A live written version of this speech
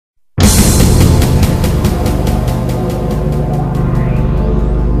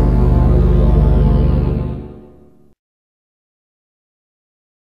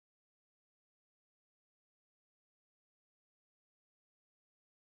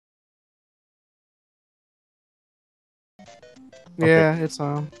Yeah, it's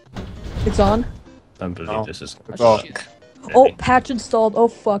on. It's on? Don't believe this is. It's off. Oh, patch installed. Oh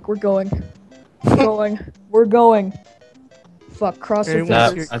fuck, we're going. We're going. We're going. Fuck, cross your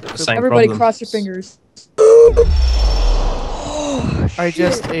fingers. Everybody problem. cross your fingers. I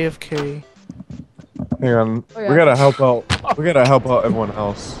just AFK. Hang on. Oh, yeah. We gotta help out. We gotta help out everyone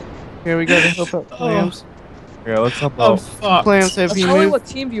else. Yeah, we gotta help out Clams. Yeah, let's help Oh out. fuck. Clams, have you moved? What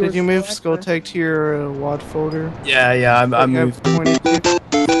team viewers Did you move do, Skull Tag to your WAD folder? Yeah, I moved. 22.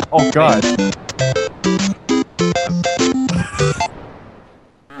 Oh god.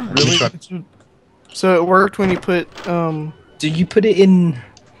 Really? So it worked when you put Did you put it in?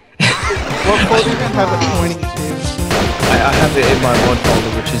 What folder do you have it pointing to? I have it in my mod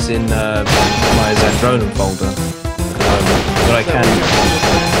folder, which is in my Zandronum folder. But I can.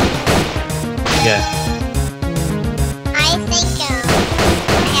 Yeah. I think I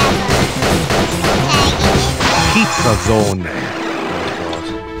have a tag in it. Pizza zone.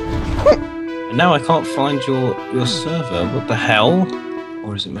 And now I can't find your server. What the hell?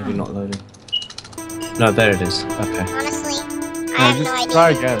 Or is it maybe not loading? No, there it is. Okay. Honestly, I have no just idea try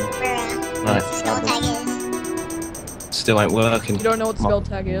again. where Right. skull tag is. Still ain't working. You don't know what spell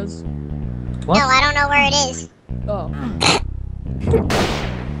tag is? What? No, I don't know where it is. Oh.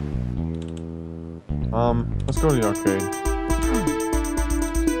 Let's go to the arcade.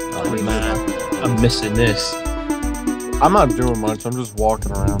 Oh man, I'm missing this. I'm not doing much. I'm just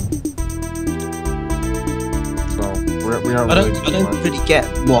walking around. So we aren't I really don't doing much. really get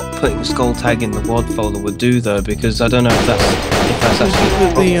what putting skull tag in the WAD folder would do though, because I don't know if that's Did you put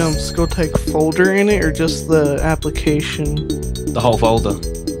actually the Skull Tag folder in it or just the application? the whole folder.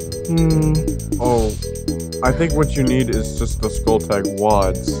 Oh, I think what you need is just the skull tag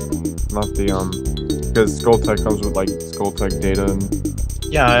wads, not the because skull tag comes with like skull tag data and.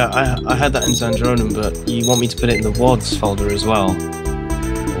 Yeah, I had that in Zandronum, but you want me to put it in the WADs folder as well? Or...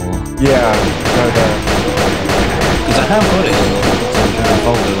 Yeah, try that. Because I have got it in the Zandronum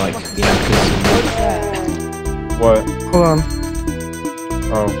folder, like because What? Hold on.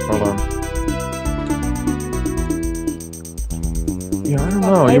 Oh, hold on. Yeah, I don't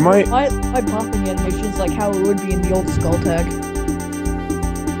know. You might. My popping animation is like how it would be in the old skull tag.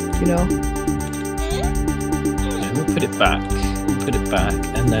 You know? yeah, we'll put it back. Put it back,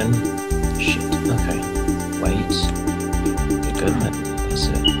 and then shit. Okay, wait. You're good, mate. That's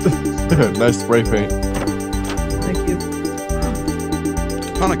it. Nice spray paint. Thank you.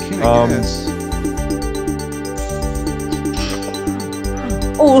 Kinda king, I guess.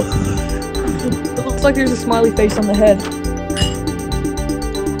 Oh! It looks like there's a smiley face on the head.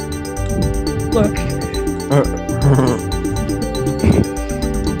 Look.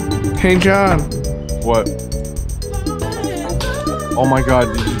 Hey John. What? Oh my god,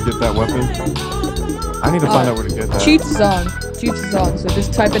 did you get that weapon? I need to find out where to get that. Cheats is on. Cheats is on, so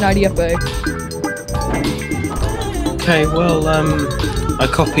just type in IDFA. Okay, well, I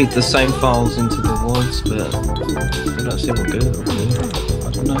copied the same files into the WADs, but still don't see what good it'll do. I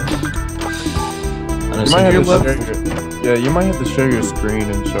don't know. You might have to share your, you might have to share your screen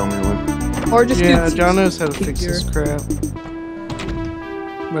and show me what. Or just Yeah, do John knows how to fix here. this crap.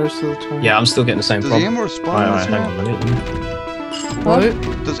 Most of the time. Yeah, I'm still getting the same Does problem. the ammo respawn on this hang map? on a minute.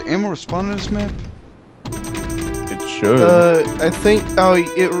 What? Does ammo respawn on this map? It should. I think. Oh,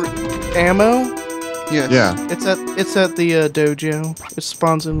 ammo. Yes. Yeah. It's at the dojo. It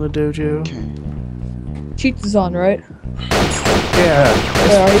spawns in the dojo. Okay. Cheats is on, right? Yeah.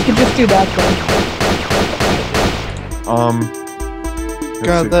 Yeah, you can just do that then. Let's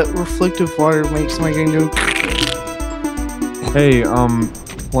God, see. that reflective water makes my game go. Hey,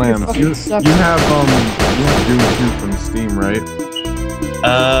 Plams, fucking you sucks. have Doom 2 from Steam, right?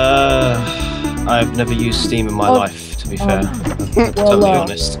 I've never used Steam in my life, to be fair. I'm well, totally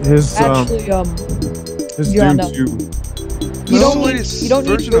honest. His Actually, his yeah, Doom no. 2. you don't need version of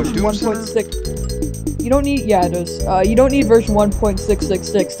version Doom 1.6. You don't need, yeah, it is. You don't need version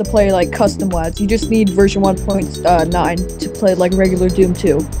 1.666 to play like custom WADs. You just need version 1.9 to play like regular Doom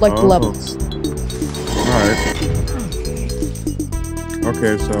 2, like the Oh. levels. Alright.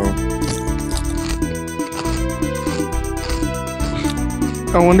 Okay, so.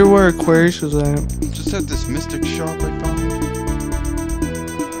 I wonder where Aquarius was at. Just at this mystic shop I found.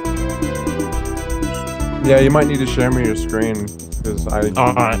 Yeah, you might need to share me your screen, because I.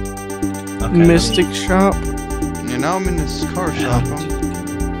 Alright. Okay, Mystic shop. Yeah, now I'm in this car shop.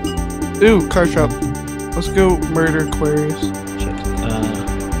 Ooh, car shop. Let's go murder Aquarius.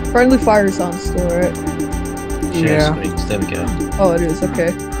 Friendly fire is on still, right? Share Yeah. screens, there we go. Oh, it is,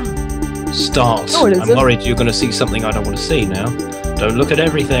 okay. Start. No, it I'm isn't. worried you're going to see something I don't want to see now. Don't look at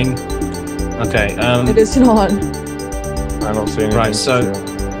everything. Okay, It isn't on. I don't see anything. Right, so- to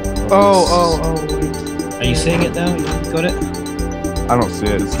see. Oh. Wait. Are you seeing it now? You got it? I don't see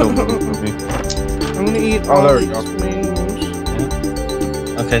it. It's still moving for me. I'm gonna eat Oh, all there we these go.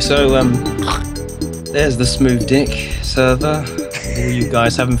 mangoes. Okay, so there's the Smooth Dick server. All you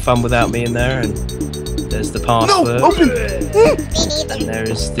guys having fun without me in there, and there's the password. No, open. Me neither. And there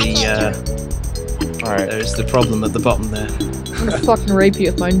is the Alright. there is the problem at the bottom there. I'm gonna fucking rape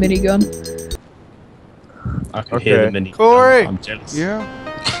you with my minigun. I can hear the Okay. mini. Corey! I'm jealous. Yeah?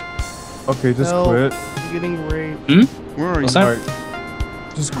 Okay, just No. quit. I'm getting raped. Where are you? What's that? Alright.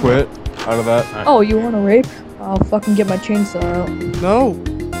 Just quit out of that. Oh, you wanna rape? I'll fucking get my chainsaw out. No.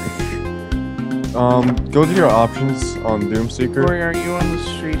 Go to your options on Doomseeker. Corey, are you on the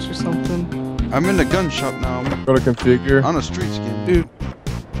streets or something? I'm in the gun shop now. Go to configure. On a street skin. Dude,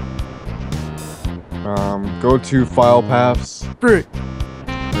 Go to file paths. frick. I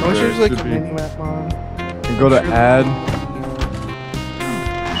wish There there was like a should be. mini map on. And go to add.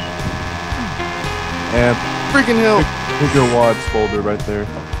 And Freaking hell. pick your WADs folder right there.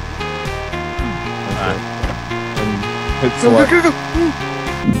 Alright. And hit Go, select, go, go, go.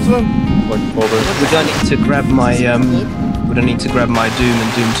 Swim. select folder. Would I need to grab my Would I need to grab my Doom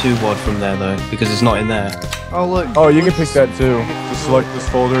and Doom 2 WAD from there though? Because it's not in there. Oh, look. Oh, you can pick that too. Just select this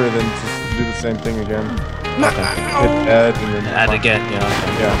folder and then just do the same thing again. No. Hit add and then Add again, yeah.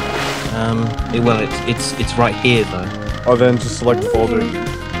 Okay. Yeah. Well, it's right here though. Oh, then just select the folder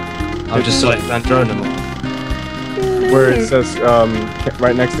I'll just select Zandronum. where it says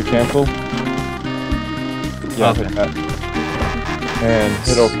right next to cancel. Yeah, Okay. hit that. And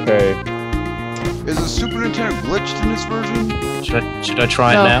hit OK. Is the Super Nintendo glitched in this version? Should I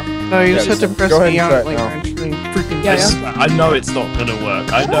try No. it now? No, you just Yeah, have to press go ahead the and out try it like now. actually freaking Yeah, press. I know it's not gonna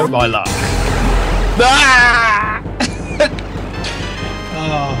work. I know my luck.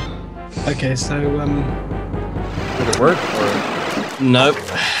 Oh. Okay, so Did it work? Or? nope.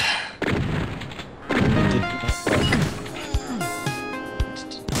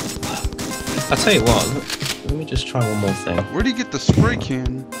 I'll tell you what. Let me just try one more thing. Where do you get the spray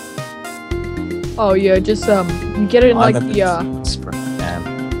can? Oh yeah, just you get it in like the spray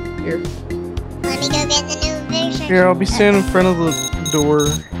can. here. Let me go get the new version. Here, I'll be standing in front of the door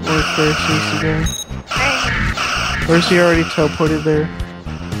where Ferris needs to go. Or is he already teleported there?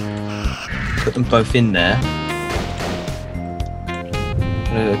 Put them both in there.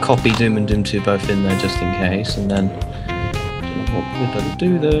 Copy Doom and Doom 2 both in there just in case, and then don't know what we're gonna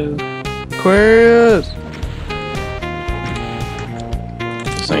do though. Aquarius!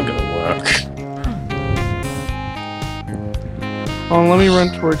 This ain't gonna work. Oh, let me run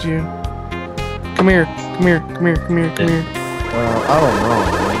towards you. Come here, come here, come here, come here, come here. I don't know.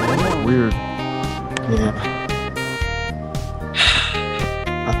 Man. Weird. Yeah.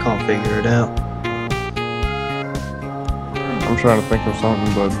 I can't figure it out. I'm trying to think of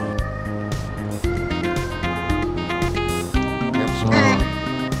something, but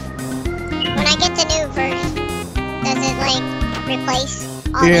When I get the new version, does it like replace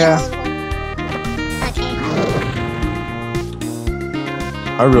all Yeah. the old ones? Okay.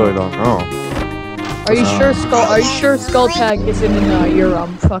 I really don't know. Are you sure Skull Tag isn't in your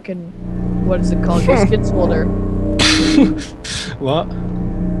fucking what is it called? Your skins folder. What?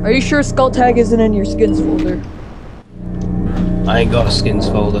 Are you sure Skull Tag isn't in your skins folder? I ain't got a skins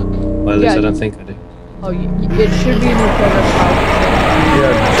folder. Well, at least Yeah. I don't think I do. Oh, it should be in your program file.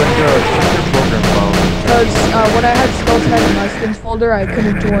 Yeah, check your program file. Because when I had Skull Tag in my skins folder, I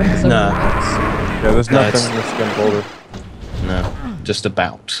couldn't join because No. Yeah, there's No, nothing it's- in the skin folder. No, just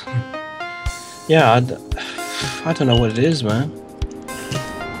about. Yeah, I don't know what it is, man.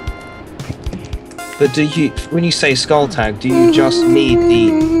 But when you say skull tag, do you just need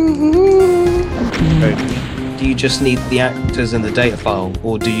Hey, do you just need the actors in the data file,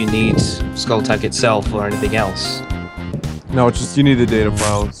 or do you need skull tag itself or anything else? no, it's just you need the data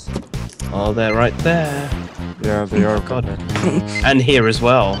files. Oh, they're right there. Yeah, they are. Got it. And here as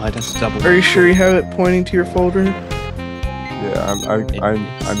well. I'd have to double. Are you sure you have it pointing to your folder? Yeah, I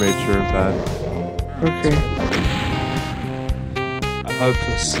made sure of that. Okay. I'm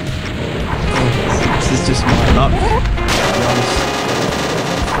hopeless. This is just my luck. To be honest.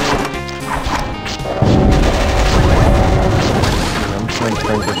 I'm trying to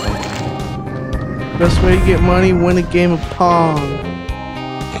think of something. Best way to get money, win a game of Pong.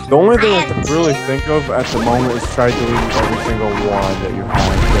 The only thing I can really think of at the moment is try deleting every single one that you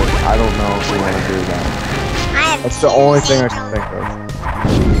have, but I don't know if we want to do that. I have That's the only thing I can think of.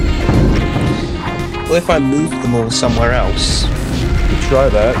 Well, if I move them all somewhere else, Try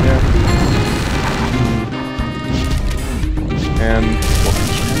that, yeah. And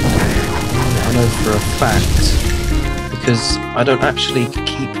I know for a fact the because I don't actually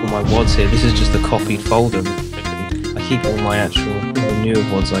keep all my WODs here. This is just a copied folder. Really. I keep all my actual the newer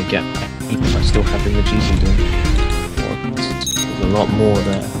WODs I get. I still have images and there's a lot more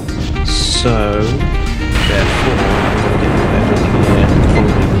there. So therefore, I'm going to get everything here and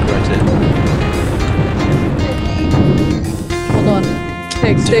probably regret it. Hold on.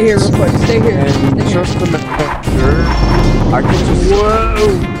 Hey, stay here real quick. Stay here. And Stay here. just to make sure,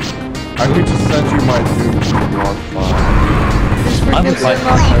 I could just send you my Doom log file. I would like Oh.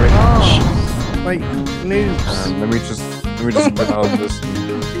 that very much. Like, noobs. Let me just put out this. I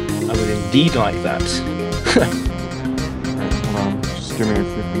would indeed like that. Alright, hold on. Just give me a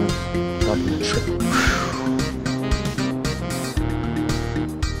few minutes.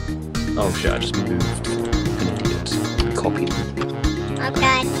 Oh shit, I just moved. An idiot. Copy. Oh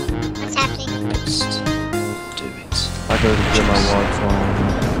god. What's happening? Next. Do it. I gotta get my logs on.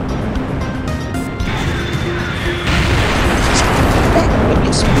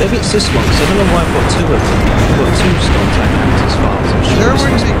 Maybe it's this one, because I don't know why I've got two of them. I've got two Skype actors files. I'm Is sure there a it's way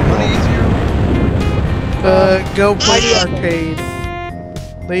to this make one. money easier? Go play arcade.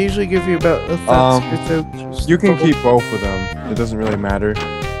 They usually give you about $1,000 or so. You can keep both of them. It doesn't really matter.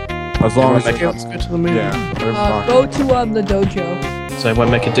 As long as Okay, let's go to the movie. yeah, whatever's fine. Go to the dojo. So it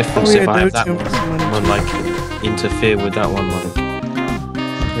won't make a difference Oh, yeah, if I have that Dojo for some money one, too. like, interfere with that one, like.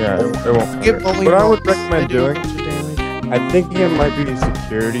 Yeah, it won't Get matter. bowling What I would balls, recommend they do a doing, bunch of damage. I think it might be a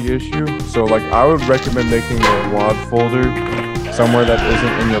security issue. So like, I would recommend making a WAD folder somewhere that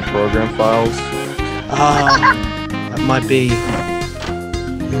isn't in your program files. That might be...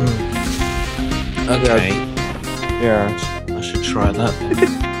 Okay, Yeah, I should try that.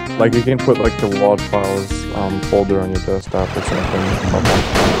 like you can put like the WAD files folder on your desktop or something.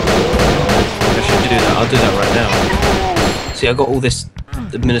 I should do that, I'll do that right now. See, I got all this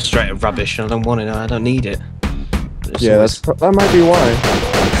administrative rubbish and I don't want it, I don't need it. It's Yeah, always- that might be why. I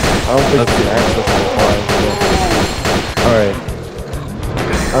don't think you can access the files. Alright.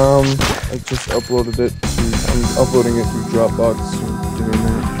 I just uploaded it. I'm uploading it through Dropbox. So give me a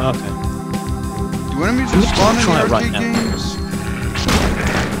minute. Okay. Do you want me to spawn in the Try it right arcade now. games?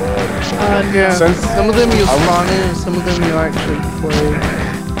 Yeah. Since Some of them you'll I was- spawn in, and some of them you'll actually play.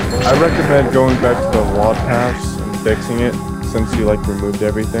 I recommend going back to the WAD paths and fixing it, since you like removed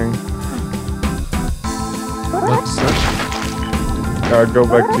everything. What's that? Go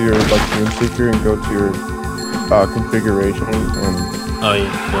back to your like Doom Seeker and go to your configuration and Oh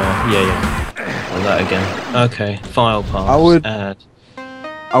yeah. Oh, that again. Okay, file paths, I would- add.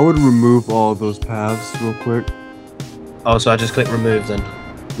 I would remove all those paths real quick. Oh, so I just click remove then.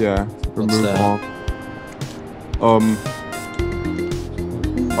 Yeah, remove that? all.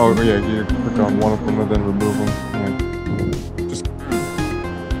 Oh yeah, you click on one of them and then remove them. Yeah. Just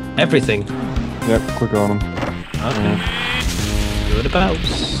Everything. yep, click on them. Okay. Good about.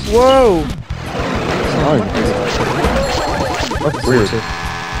 Whoa! Nice. That's weird.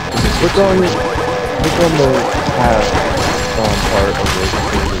 Click on the path part of the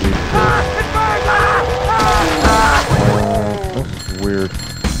configuration. That's weird.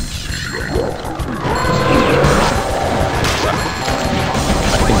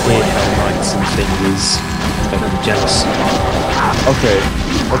 I can hear how lights and things. I'm jealous. Okay,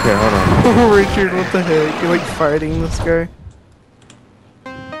 hold on. Richard, what the heck? You're like fighting this guy.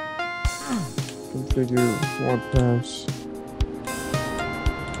 Configure WAD paths.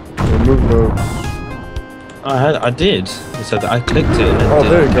 Remove those. I did. So that I clicked it and then Oh,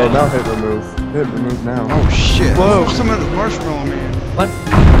 did there you go. okay. Now hit remove. Hit remove now. Oh shit. Whoa. Some of the marshmallow man. What?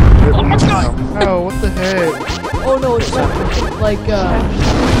 Hit remove now. Oh, what the heck? Oh no, it's not like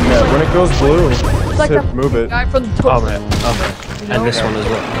Yeah, when it goes blue, it's just like hit that remove it. guy from the Oh, Toy right. Okay. And this one as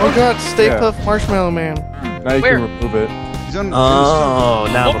well. Oh god, Stay Yeah. Puft Marshmallow Man. Now you Where? can remove it. He's on. Oh,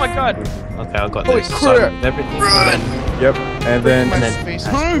 now. Oh my god! Okay, I got Holy this. crap. So everything. And Yep, and then My then- space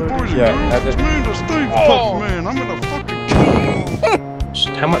Hi, exploded. boys and Yeah, girls. and It's then- me, the Stay Oh. Puft Man. I'm gonna fucking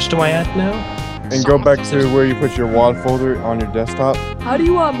kill you. how much do I add now? and go back to where you put your WAD folder on your desktop. How do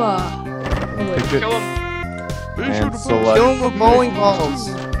you oh, wait. Pick it Kill him! Be sure and to select. Kill him with bowling balls.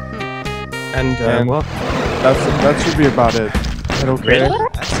 And And- what? That should be about it. Is that okay? Really?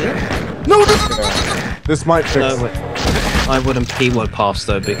 That's it? Yeah. This might fix. No, wait. I wouldn't P-word pass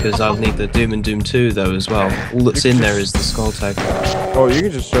though because I'll need the Doom and Doom 2 though as well. All that's in there is the skull tag. Oh, you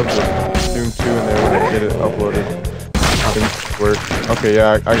can just shove the Doom 2 in there when you get it uploaded. Things work. Okay,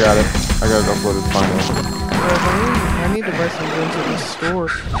 yeah, I got it. I got it uploaded finally. I need to buy some guns at the store.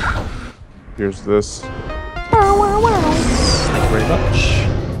 Here's this. Thank you very much.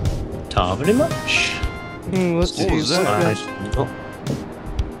 Ta very much. Let's What see. was that? I- oh,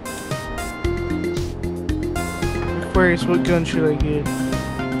 Aquarius, what gun should I get?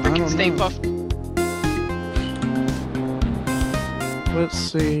 Freaking Stay know. Puft. Let's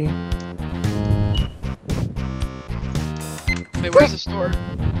see. Wait, where's the store? Or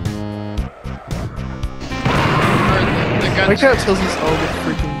the gun Like how it store. tells us all the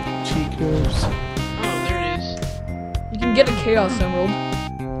freaking cheat codes. Oh, there it is. You can get a Chaos Emerald.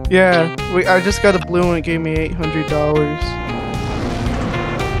 Yeah, I just got a blue one. It gave me $800.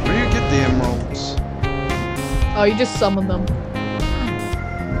 Where do you get the emeralds? Oh, you just summon them.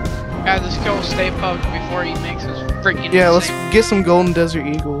 Yeah, just kill Stay Puft before he makes his freaking Yeah, let's insane- get some Golden Desert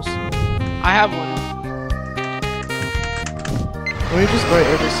Eagles. I have one. Let me just buy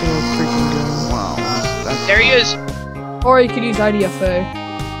every single freaking gun. Wow. That's There he is. Or you could use IDFA.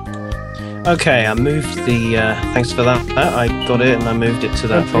 Okay, I moved the. Thanks for that. I got it and I moved it to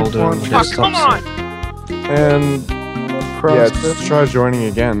that Okay, folder on the oh, Oh, desktop. come on. And yeah, just try joining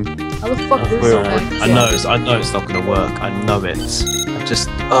again. How the fuck So, is Wait, that? I know it's not gonna work. I know it. I just.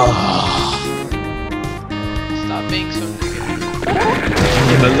 Oh. Stop being so negative.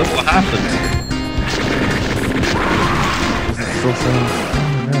 Yeah, but look what happened. Still saying,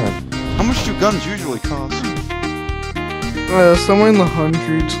 yeah. how much do guns usually cost? Somewhere in the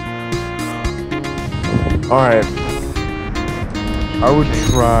hundreds. Alright. I would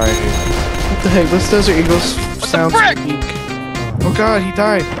try. What the heck? This Desert Eagles sounds frick? weak. Oh god, he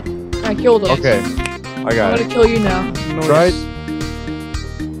died. I killed him. Okay, I I'm got gonna it. kill you now. Noise.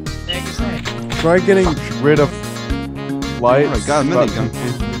 Try getting rid of light. I got a minigun.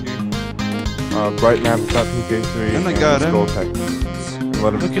 Bright map .pk3 And I got him. Scroll Tech. And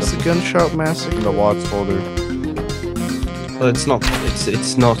let him Look, it's the Gunshot in Massacre. the WADS folder. Well, it's not.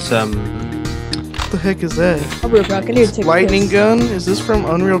 It's not. What the heck is that? I'll be right back. I need to take a Lightning piss. gun? Is this from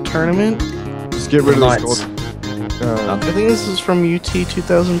Unreal Tournament? Just get rid of the Lights. Scroll. I think this is from UT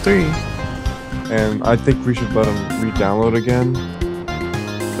 2003. And I think we should let him re-download again.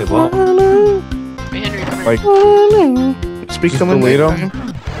 Wait, what? Hey, Henry, come here. Like, Speak Just coming delete next 'em. time.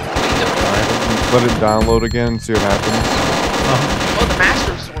 let it download again, see what happens. Oh, the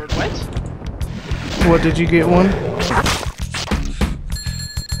Master Sword. What? What, did you get one?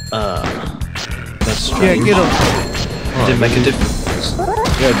 That's Yeah, strange. get him. Didn't make a difference.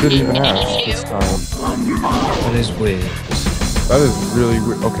 Yeah, it didn't even ask this time. That is weird. That is really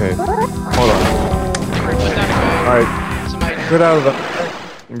weird. Okay, hold on. Alright, put down a guy. Alright, Somebody. get out of that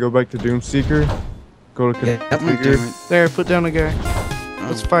and go back to Doomseeker. Go to configure There, put down a guy.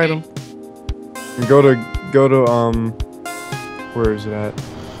 Let's fight him. and go to where is it at?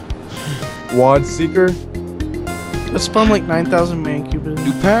 WAD Seeker. Let's spawn like 9,000 man cubits.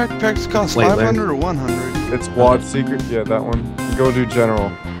 Do packs cost Wait, 500 or 100? It's WAD Seeker. Yeah, that one. Go do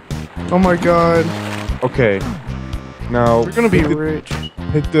general. Oh my god. Okay. Now We're gonna be rich.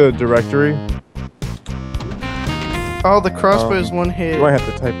 pick the directory. Oh, the crossbow is one hit. You might have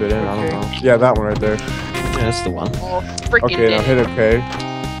to type it in. I Okay. don't know. Yeah, that one right there. Yeah, that's the one. Oh, freaking Okay, now hit OK.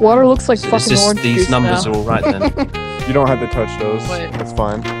 Water looks like So fucking it's just orange these juice numbers now. are all right then. You don't have to touch those. Wait. That's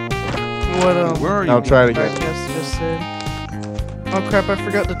fine. What Where are Now you? try it again. Podcast just said. Oh crap, I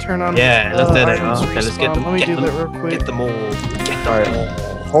forgot to turn on Yeah, let's do it. items Okay, let's get respawn. them. Let me get do them, that real quick. Get them all. Get them Alright. all.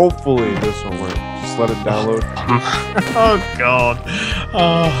 Hopefully this will work. Just let it download. Oh god.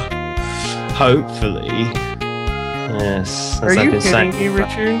 Oh. Hopefully. Yes. Are as I've you been kidding saying. me,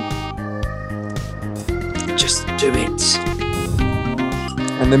 Richard? Just do it.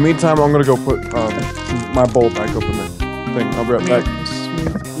 In the meantime, I'm gonna go put my bolt back up in the thing. I'll be right back.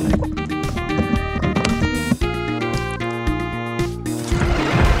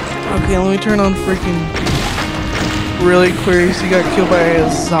 Okay, let me turn on freaking really quick. He got killed by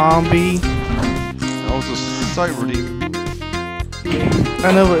a zombie. That was a sight redeem.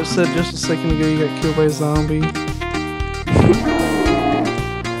 I know what it said just a second ago. You got killed by a zombie.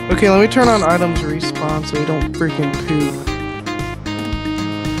 Okay, let me turn on items respawn so you don't freaking poop.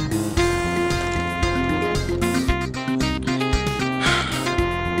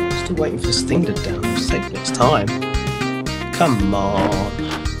 Still waiting for this thing to down. It's taking its time. Come on.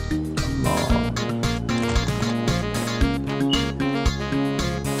 Come on.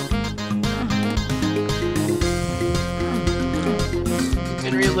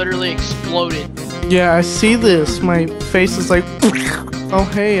 Henry literally exploded. Yeah, I see this. My face is like, oh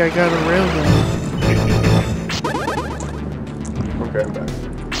hey, I got a railgun. Okay, I'm back.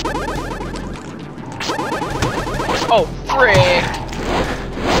 Oh, frick!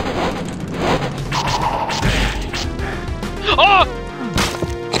 Oh!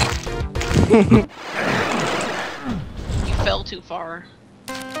 You fell too far.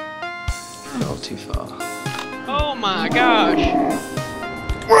 Not too far. Oh my gosh!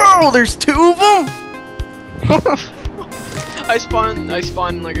 Whoa, there's two of them? I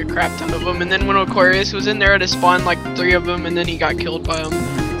spawned like a crap ton of them, and then when Aquarius was in there, I just spawned like 3 of them, and then he got killed by them.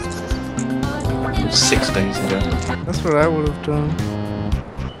 6 days ago. That's what I would have done.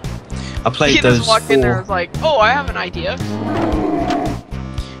 I played He those just walked 4. in there and was like, "Oh, I have an idea."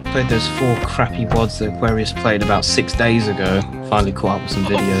 Played those 4 crappy WODs that Aquarius played about 6 days ago. Finally caught up with some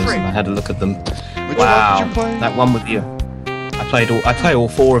videos frick. and I had a look at them. Which Wow, one did you play? that one with you. I play all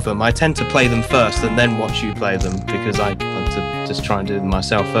 4 of them. I tend to play them first and then watch you play them because I want to just try and do them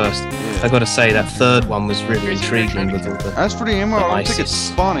myself first. I gotta say that 3rd one was really intriguing with all the. As for the ammo, I don't think it's ISIS.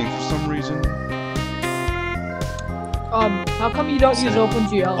 spawning for some reason. How come you don't use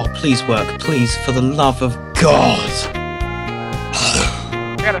OpenGL? Oh, please work, please, for the love of God!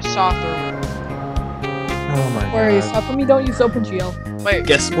 I got a softer. Oh my Aquarius, god. how come you don't use OpenGL? Wait,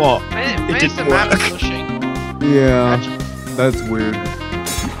 Guess what? my It instant didn't map work. is glitching. Yeah, that's weird.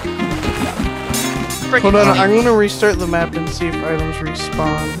 Hold on, I'm gonna restart the map and see if items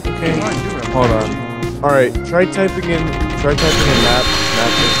respawn. Okay. Hold on. Alright, try typing in map 51.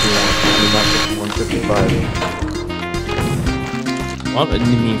 I mean map 155. What? You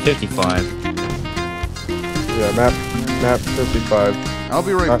mean 55? Yeah, map 55. I'll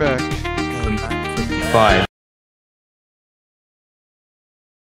be right back. 5.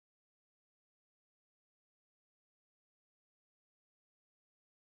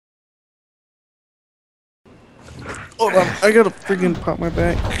 Hold on, I gotta freaking pop my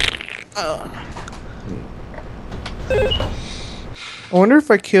back. I wonder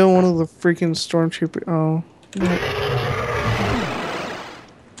if I kill one of the freaking stormtrooper. Oh. No.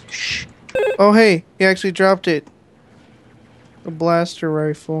 Oh hey, he actually dropped it. A blaster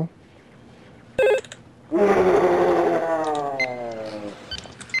rifle.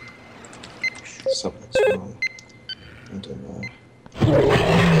 Something's wrong. I don't know.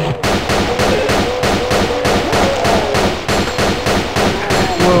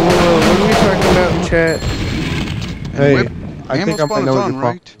 Whoa, what are we talking about in chat? Hey, whip- I ammo think I might spawn know is what on, your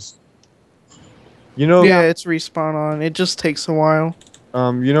problem right? is. You know, Yeah, it's respawn on. It just takes a while.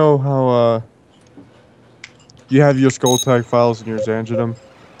 you know how you have your skull tag files in your Zandronum?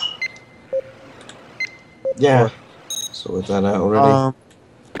 Yeah. Sorted that out already.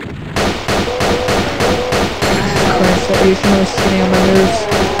 Christ, that Asian was getting on my nerves.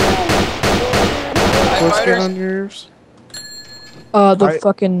 What's getting on your nerves? The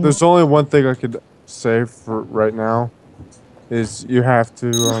fucking... There's only one thing I could say for right now, is you have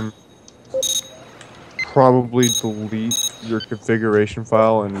to probably delete your configuration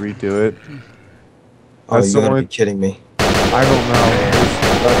file and redo it. Oh, That's you the gotta only. be kidding me. I don't know.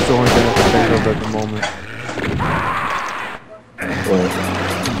 That's the only thing I can think of at the moment.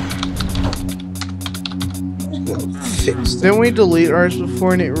 Fixed. Didn't we delete ours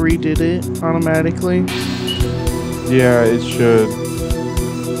before and it redid it automatically? Yeah, it should.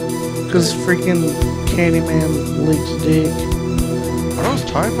 Because freaking Candyman leaks dick. Are those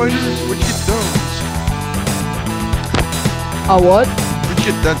TIE fighters? Where'd you get those? what? Where'd you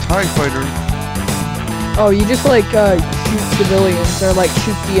get that TIE fighter? Oh, you just like, shoot civilians, or like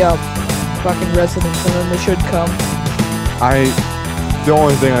shoot the, fucking residents, and then they should come. The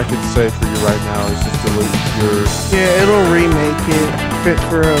only thing I could say for you right now is just delete your. Yeah, it'll remake it fit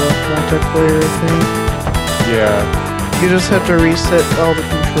for a multiplayer, I think. Yeah. You just have to reset all the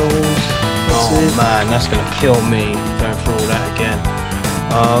controls. That's Oh it. man, that's gonna kill me going through all that again.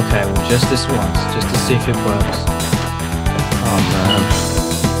 Oh, okay, well just this once, just to see if it works. Oh man.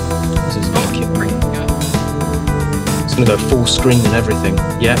 This is gonna kill me. It's gonna go full screen and everything.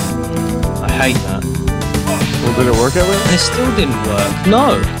 Yep. I hate that. Well, did it work at least? And it still didn't work.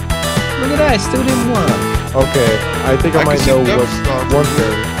 No! Look at that, it still didn't work. Okay, I think I I can might see know Death what Star one from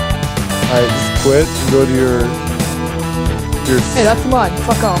thing. Alright, just quit and go to your. Hey, that's mine.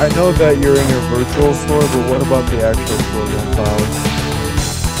 Fuck off. I know that you're in your virtual store, but what about the actual store then, file?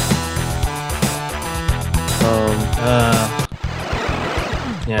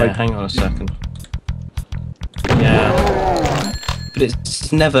 Yeah, Like- hang on a second. Yeah. But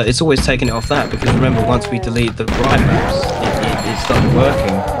it's always taken it off that, because remember, once we delete the bright maps, it started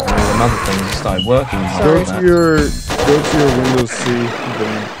working. And all them other things started working. Go to your Windows C.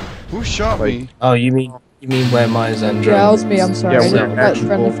 Then, Who shot me? Oh, you mean where my Zandronum? Yeah, that was me. I'm sorry. Yeah, I we're didn't know that actual-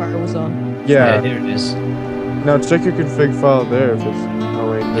 friendly fire was on. Yeah, yeah. here it is. Now check your config file there if it's.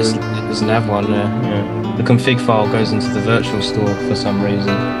 Oh wait, It doesn't have one there. Yeah. The config file goes into the virtual store for some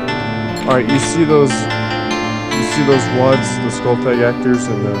reason. All right, you see those WADs, the skull tag actors,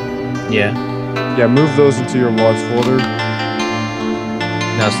 and the. Yeah. Yeah, move those into your WADs folder.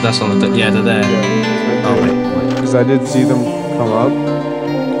 That's on the. Yeah, they're there. Yeah. Oh wait. Because I did see them come up.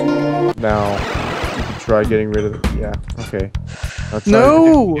 Now, you can try getting rid of it. Yeah. Okay. Now try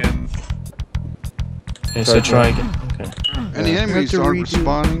No! again. Okay, so try again. Okay. And the enemies to aren't redo.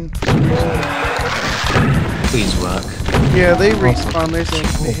 responding. Please work. Yeah, they respawn. There's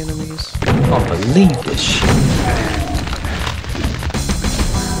enemies. I can't believe this shit.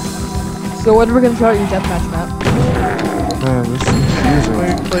 So when are we gonna start your deathmatch map? Man, this is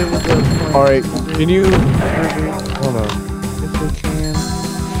confusing. Play with the. Alright, can you... Hold on. If we can.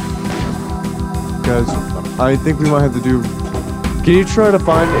 Guys, I think we might have to do... Can you try to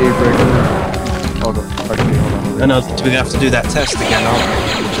find a regular... Oh, no. Actually, hold on. No, no, we're gonna have to do that test again, aren't we?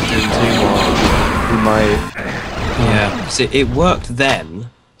 To do two more. We might... Yeah. See, it worked then,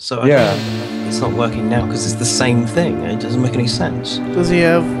 so I Yeah. don't- it's not working now because it's the same thing. It doesn't make any sense. Does he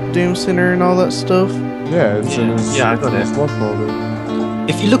have Doom Center and all that stuff? Yeah, it's in his... Yeah, I got it's in his it. slot folder.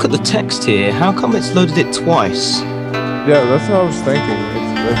 If you look at the text here, how come it's loaded it twice? Yeah, that's what I was thinking.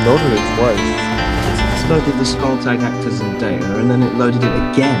 It loaded it twice. It's loaded the skull tag actors and data, and then it loaded it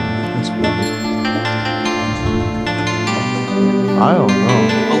again. That's weird. I don't know.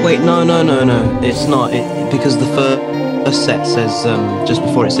 Oh wait, no, it's not. Because the first set says just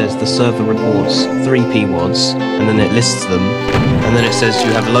before it says the server reports 3 PWADs, and then it lists them, and then it says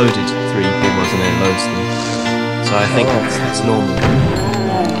you have loaded 3 PWADs, and then it loads them. So I think that's normal.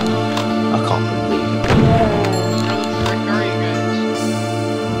 I can't believe it. How the frick are you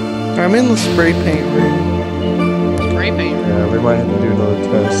guys? I'm in the spray paint room. Spray paint. Yeah, we might have to do another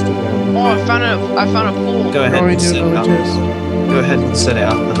test again. Oh, I found a pool. Go ahead Are we and set doing it up. another test? Go ahead and set it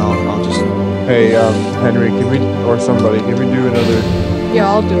up, and I'll just. Hey, Henry, can we... Or somebody, can we do another... Yeah,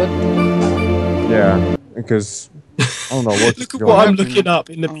 I'll do it. Yeah, because... I don't know what's Look at going what on. I'm looking up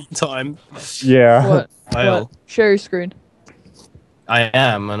in the meantime. Yeah. What? Well, What? Share your screen. I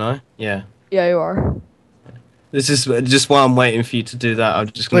am, and I? Yeah. Yeah, you are. This is just while I'm waiting for you to do that. I'm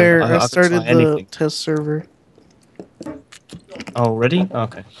just gonna. Claire, I can started try the anything. test server. Oh, ready?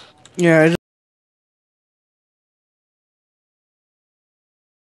 Okay. Yeah, I just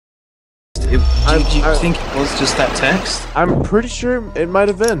Do you think it was just that text? I'm pretty sure it might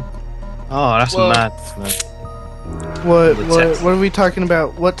have been. Oh, that's Well- mad. Man. what The what text. what are we talking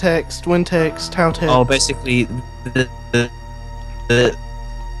about? What text? When text? How text? Oh, basically, the the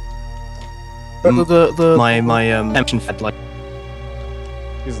my mention had like.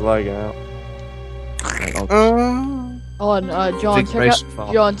 He's lagging out. Hold on, John, Configuration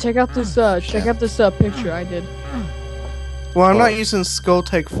file. check out this picture I did. well, I'm not using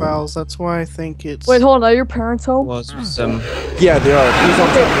Skulltech files. That's why I think it's. Wait, hold on, are your parents home? Was Yeah, they are. He's on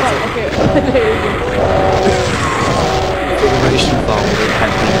top Okay, there you go. configuration file that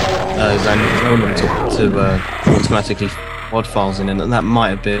had the Zandronum to automatically mod files in it, and that might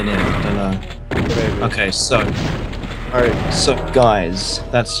have been it. I don't know. Maybe. Okay, so Alright. guys,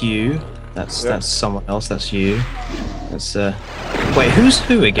 that's you. That's Yeah. that's someone else. That's you. That's Wait, who's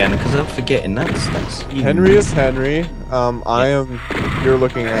who again? Because I'm forgetting. That's you. Henry is Henry. I am. You're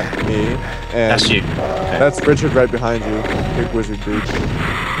looking at me. And That's you. Okay. That's Richard right behind you. Big wizard dude.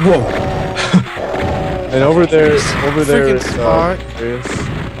 Whoa. And over there Freaking is Spock. Chris.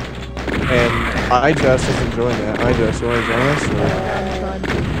 And iJust isn't joining that. iJust, you wanna join us?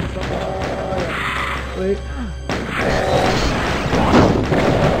 Or? Wait.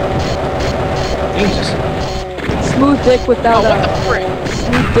 Jesus. Smooth dick without Oh, what the frick?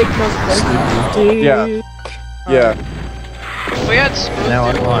 smooth dick no spicy. Yeah. Yeah. We had smooth Now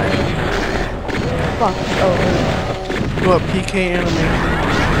I'm dick. lying. Fuck. Oh, What PK animation?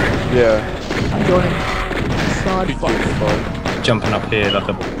 Yeah. I'm joining. Sod Big fuck. fun. Jumping up here like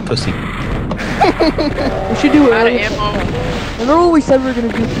a pussy. We should do it. Out of ammo. Remember when we said we were gonna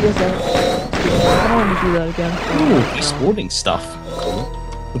do PSN? I don't want to do that again. Ooh, exporting stuff. Cool.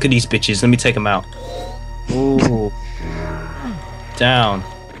 Look at these bitches. Let me take them out. Ooh. Down.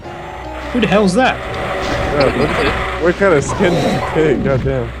 Who the hell's that? Yeah, what kind of skin did you pick?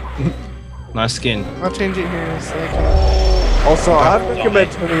 Goddamn. Nice skin. I'll change it here in a second. Also, I'd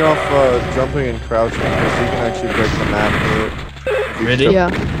recommend turning off jumping and crouching because you can actually break the map with it. Ready? Yeah.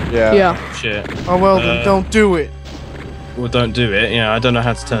 Yeah. Yeah. Shit. Oh well, then don't do it. Well, don't do it. Yeah, I don't know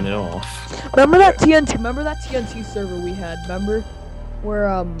how to turn it off. Remember that TNT? Remember that TNT server we had? Remember where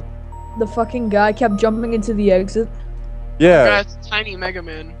the fucking guy kept jumping into the exit? Yeah. That's tiny Mega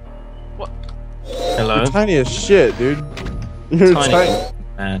Man. Hello? You're tiny as shit, dude. You're Tiny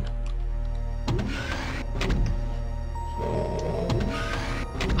man.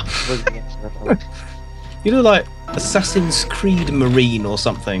 You look like Assassin's Creed Marine or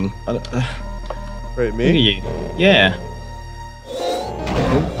something. Wait, Look at me? you. Yeah.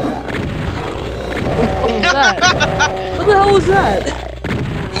 What was that? What the hell was that?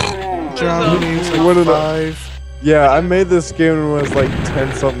 John when he was What like did 5. Yeah, I made this game when I was like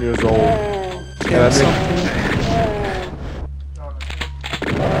 10-something years old. Yeah, I something.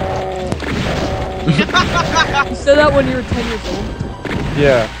 You said that when you were 10 years old.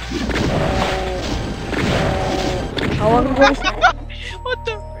 Yeah. How long ago was that? What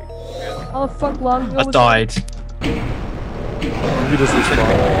the frick? How the fuck long ago I was died. You just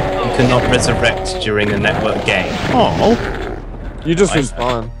respawn. You cannot resurrect during a network game. Oh. You just Nice.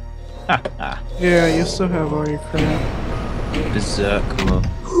 respawn. Yeah, you still have all your crap. Berserk mode.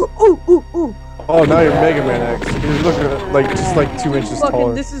 Ooh. Oh, now you're Mega Man X. You're looking at like just like 2 inches Fucking,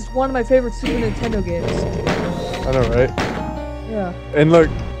 taller. this is one of my favorite Super Nintendo games. I know, right? Yeah. And look,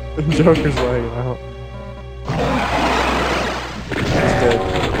 Joker's lagging out. He's dead.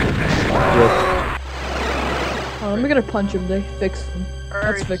 Rip. Oh, I'm gonna punch him. They fixed him.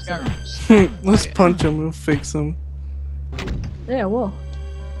 Let's fix him. Let's punch him. We'll fix him. Yeah, well.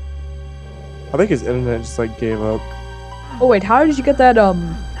 I think his internet just like gave up. Oh wait, how did you get that?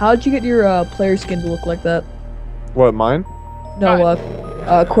 How did you get your player skin to look like that? What, mine? No,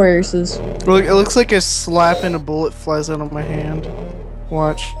 Aquarius's. Look, it looks like a slap and a bullet flies out of my hand.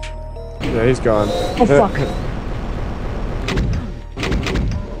 Watch. Yeah, he's gone. Oh fuck.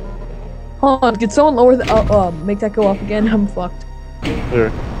 Hold on, can someone lower the make that go up again? I'm fucked. Here.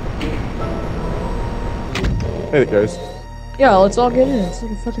 Hey guys. Yeah, let's all get in. It's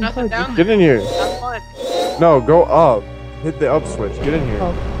like a fucking Nothing party. down Get there. in here. Have fun. No, go up. Hit the up switch. Get in here.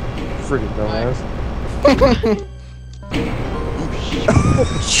 Oh. Freaking dumbass.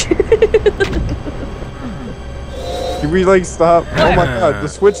 Can we like stop? Oh my god, the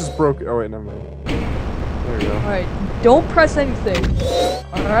switch is broken. Oh wait, never mind. There we go. Alright, don't press anything.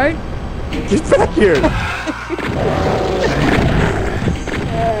 Alright? Get back here!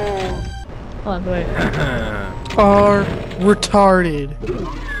 Hold on, wait. Are retarded.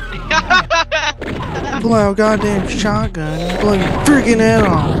 Pull out a goddamn shotgun and blow your freaking head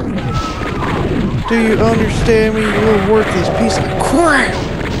off. Do you understand me, you little worthless piece of crap?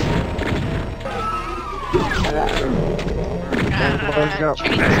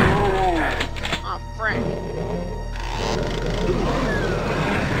 Oh, frick.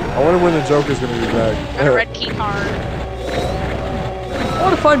 I wonder when the Joker's gonna be back. Got a red key card. I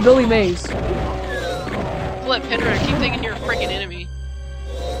wanna find Billy Mays. Flip, Henry, I keep thinking you're a freaking enemy.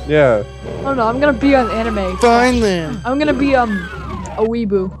 Yeah. I don't know, I'm gonna be on anime. Find them. I'm gonna be, a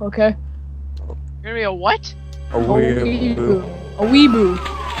weeboo, okay? You're gonna be a what? A weeaboo. A weeboo.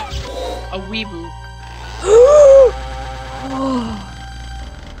 A weeboo.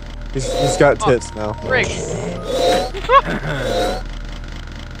 He's got tits now. Frick.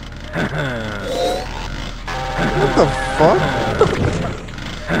 What the fuck?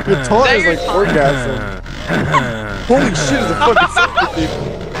 Your taunt That is your like taunt? orgasm. Holy shit, it's a fucking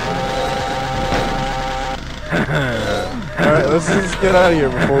Alright, let's just get out of here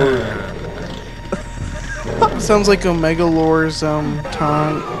before we... Sounds like Omega Lore's taunt.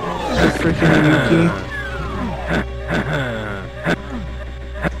 The freaking Yuki.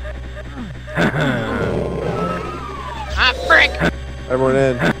 Ah, frick! Everyone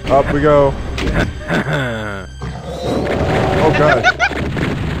in. Up we go. Oh god.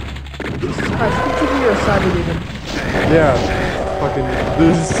 Jesus Christ, you think you're a cyber demon. Yeah. Fucking...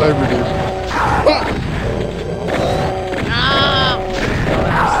 This is Cyber Dude. Ah!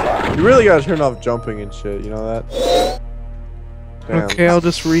 You really gotta turn off jumping and shit, you know that? Damn. Okay, I'll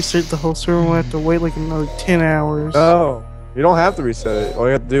just reset the whole server. We'll have to wait like another 10 hours. No. You don't have to reset it. All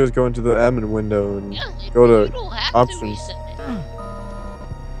you have to do is go into the admin window and go to options.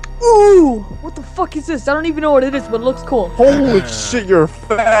 Ooh! What the fuck is this? I don't even know what it is, but it looks cool. Holy shit, you're a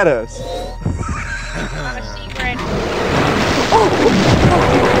fat ass. I'm a secret.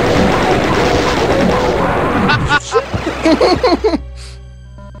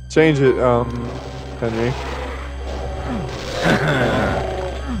 Change it, Henry.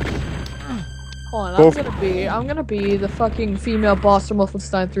 Hold on, Both- I'm gonna be the fucking female boss from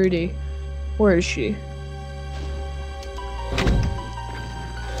Wolfenstein 3D. Where is she?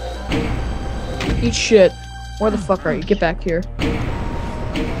 Eat shit. Where the fuck are you? Get back here.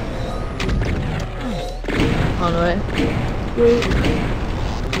 On the way. Wait.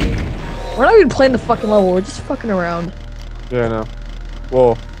 We're not even playing the fucking level, we're just fucking around. Yeah, I know.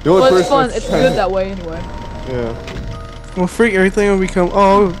 Well, the only But person it's fun, that's it's trying good to- that way anyway. Yeah. Well, freak, everything will become.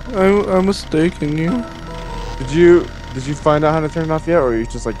 Oh, I'm mistaken you. Did you find out how to turn it off yet, or are you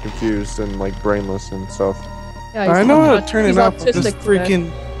just like confused and like brainless and stuff? Yeah, I know how to turn he's it off. I'm just autistic today. freaking.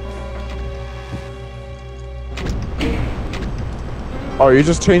 Oh, you're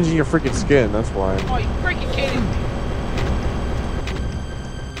just changing your freaking skin, that's why. Oh, you freaking kidding me?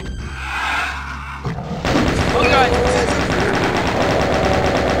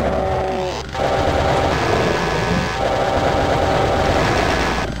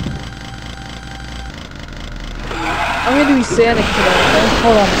 Sonic today, okay?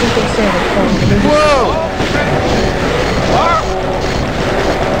 Hold on, something Sonic. Whoa!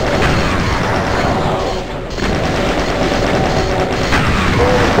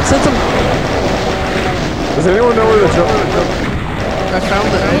 Since I'm Does anyone know where the jump is? I found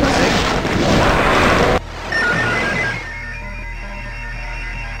the eggs.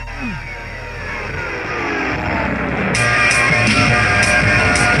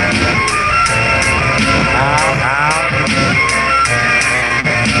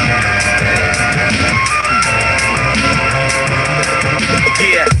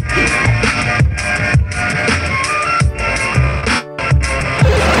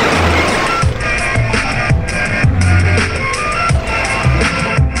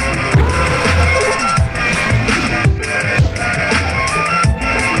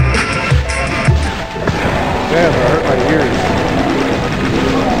 Damn, I hurt my ears.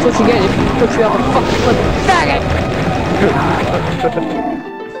 That's what you get if you put you on the fucking flipping faggot!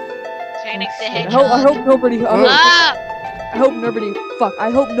 Sonic the I Hedgehog. hope nobody. Ah! I hope nobody. Fuck. I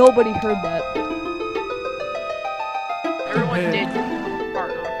hope nobody heard that. Everyone did.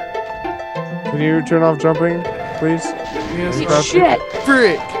 Can you turn off jumping, please? Yes, Fraps? Shit!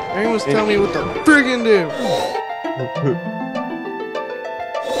 frick! Everyone's telling me what to friggin' do. Let's go.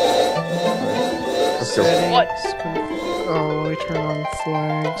 Settings. What? Oh, let me turn on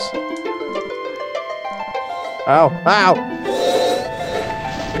flags. Ow! Ow!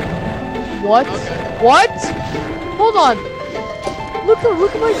 What? What? Hold on. Look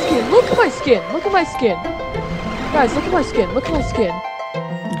at my skin. Look at my skin. Look at my skin. Guys, look at my skin. Look at my skin.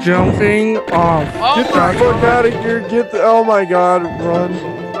 Jumping off. Oh, Get the fuck out of here! Get the. Oh my god! Run!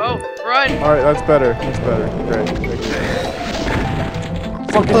 oh, run! All right, that's better. That's better. Great. Thank you.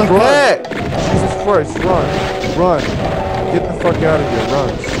 Fucking the run! Jesus Christ! Run! Run! Get the fuck out of here!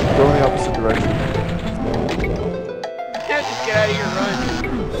 Run! Go in the opposite direction. Yeah, just get out of here, run.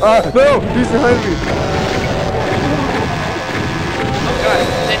 No! He's behind me! Oh god,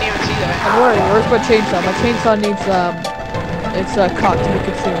 didn't even see that. I'm worried. Where's my chainsaw? My chainsaw needs it's cocked to be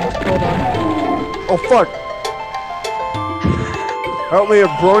consumed. Hold on. Oh fuck! Help me! A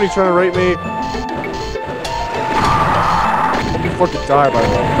brony trying to rape me. You fucking die by the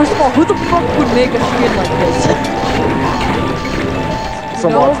way. First of all, who the fuck would make a skin like this?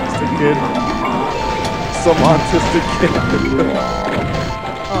 Some No. autistic kid. Some autistic kid.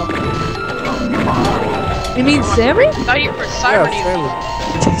 Oh. You mean Sammy? I thought you were Yeah, Siren.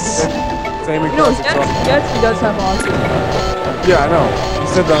 Sammy You know, Classic Sauce. yes, he does have autism. Yeah, I know. He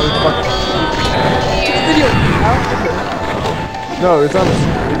said that on his fucking. Video. No, it's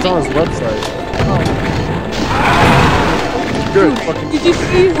on his website. Good. Fucking. Did you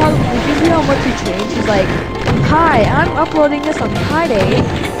see how much he changed? He's like, "Hi, I'm uploading this on Friday."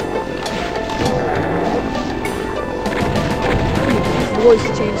 His voice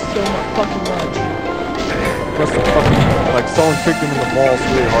changed so fucking much. Must have fucking like someone kicked him in the balls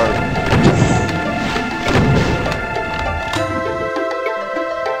really hard.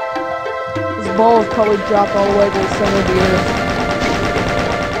 His balls probably dropped all the way to the center of the earth.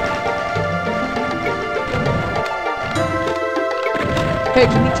 Hey,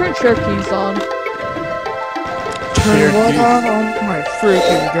 can you turn share keys on? Turn Shared what keys. on? Oh my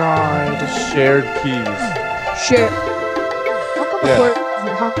freaking god. Shared keys. Share. How come Yeah.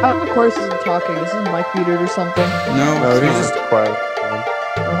 Aquarius isn't talking? Is his mic muted or something? No, No, it's he's not. just quiet.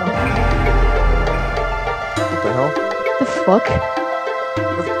 What the hell? The fuck?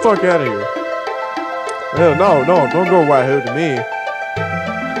 Get the fuck out of here. Hell, no, don't go wahoo to me.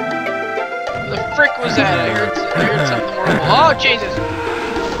 The frick was that? I heard something horrible. Oh, Jesus!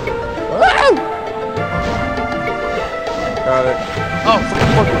 Got it. Oh,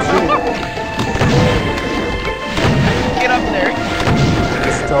 Fucking shit. get up there.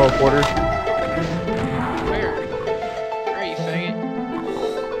 This teleporter. Where? Where are you, faggot?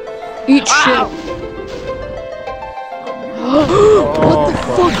 Eat shit. Ow! What the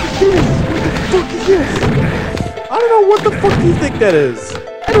fuck is this? What the fuck is this? I don't know. What the fuck do you think that is?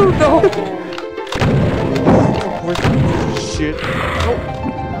 I don't know. Shit.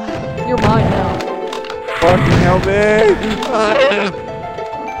 You're mine now. Fucking help me!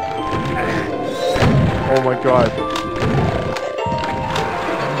 Oh my god.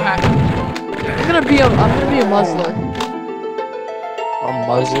 What happened? I'm gonna be a muzzler. A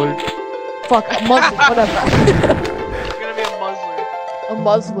muzzler? Fuck, a Muslim, whatever. I'm gonna be a muzzler. A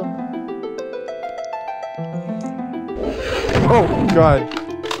Muslim. Oh god.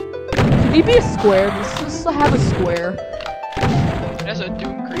 Can you be a square? Let's have a square. That's a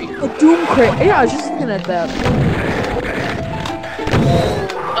doom crate. A doom crate. Yeah, I was just looking at that.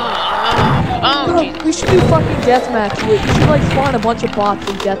 Oh, No, Jesus. we should do fucking deathmatch. We should like spawn a bunch of bots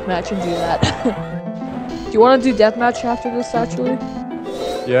in deathmatch and do that. Do you want to do deathmatch after this, actually?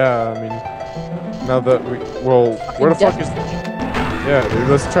 Yeah, I mean, now that we, well, where the fuck is? Yeah, dude,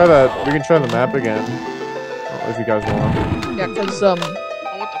 let's try that. We can try the map again, if you guys want. Yeah, because Oh,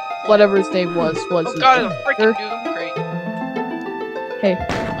 what the whatever his name was Oh god, it's a freaking Doom crate. Hey,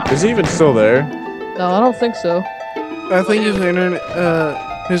 Is he even still there? no, I don't think so. I think his internet,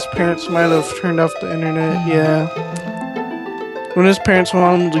 his parents might have turned off the internet, yeah. When his parents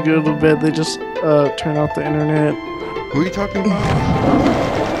want him to go to bed, they just, turn off the internet. Who are you talking about?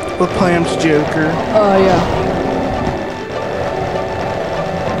 The Plam's Joker. Yeah.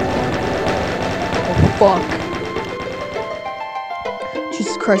 Oh, fuck.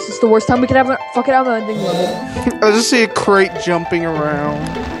 Jesus Christ, it's the worst time we could have a fucking have an ending level. I just see a crate jumping around.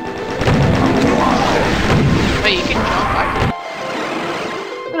 Wait, you can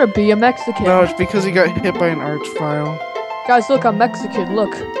jump? Better be a Mexican. No, it's because he got hit by an arch file. Guys, look, I'm Mexican,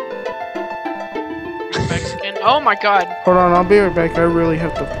 look. Mexican? Oh my god. Hold on, I'll be right back. I really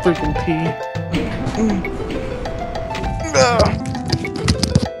have to freaking pee.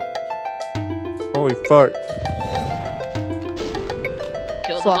 Holy fuck.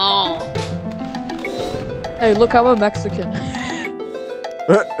 Kill them Fuck. all. Hey, look, I'm a Mexican.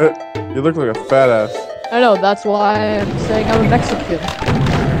 You look like a fat ass. I know, that's why I'm saying I'm a Mexican.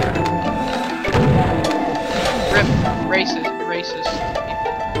 Rip. Racist. Racist.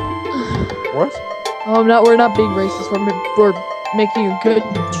 What? Oh, we're not being racist, we're making a good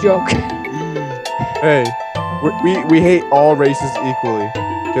joke. Hey, we hate all races equally.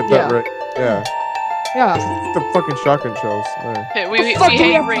 Get that Yeah. right? Yeah. Yeah. The fucking shotgun shells. There. Hey, we Fuck do we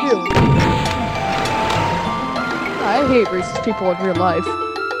hate have to do? racists. I hate racist people in real life.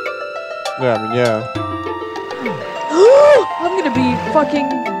 Yeah, I mean, yeah. I'm gonna be fucking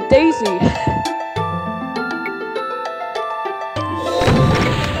Daisy.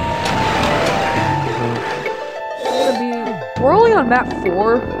 We're only on map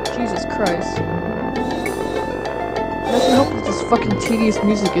 4. Jesus Christ. Imagine how much this fucking tedious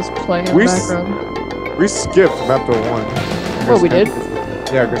music is playing in the background. We skipped map to 1. Oh, we did?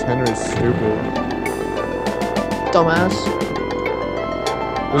 Yeah, because Henry's stupid. Dumbass.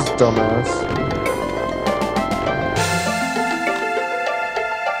 This dumbass.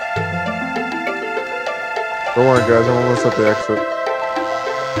 Don't worry, guys. I'm almost at the exit.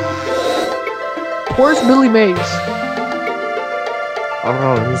 Where's Billy Mays? I don't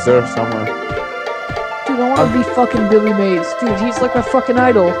know. He's there somewhere. Dude, I wanna be fucking Billy Mays. Dude, he's like my fucking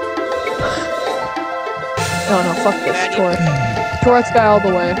idol. No, fuck this. Tourette's guy all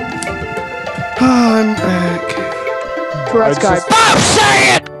the way. I'm back. Tourette's guy. just- Bob,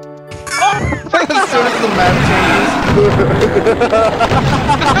 say it! As soon as the map changes.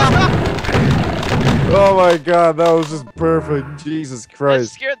 Oh my god, that was just perfect. Jesus That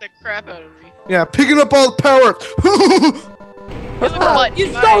Christ. scared the crap out of me. Yeah, picking up all the power. You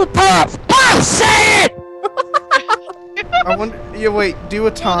stole the pops! Bob, say it! I want. Yeah, wait. Do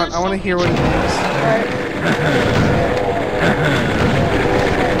a taunt. I want to hear what it is.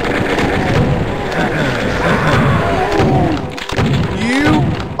 You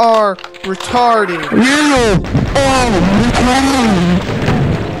are retarded. You are retarded.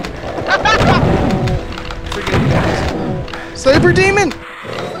 Saber Demon.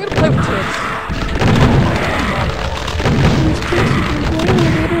 I'm gonna play with kids.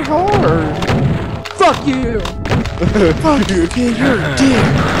 Hard. Fuck you! Fuck you, kid. You're a dick.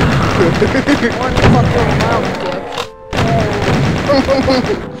 One fuck your mouth,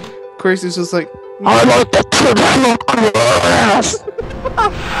 dick. Crazy's just like. I like the kid look ass!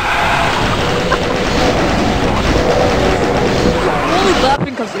 I'm only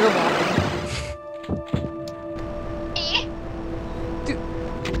laughing because you're laughing.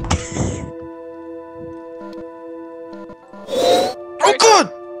 Oh, good.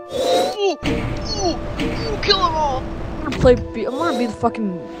 Ooh, kill them all. I'm gonna be the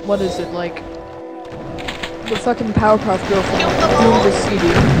fucking, what is it, like, the fucking Powerpuff Girl from Doom the CD.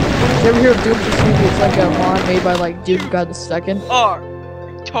 You ever hear of Doom the CD? It's like a mod made by, like, Doom God the Second.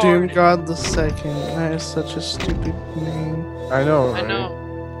 Retarded. Doom God the Second. That is such a stupid name. I know, I right? know.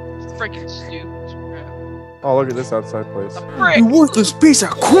 It's freaking stupid. Oh, look at this outside place. The frick. You worthless piece of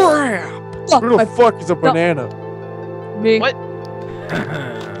crap. Fuck, Who the my fuck is a banana? me. What?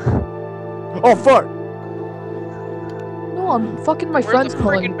 Oh, fuck! No, I'm fucking my Where's friend's the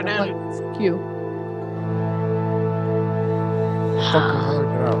calling. friggin' I'm banana? like, fuck you. Fucking hell,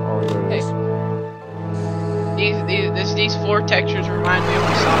 get out. Oh, there it is. These floor textures remind me of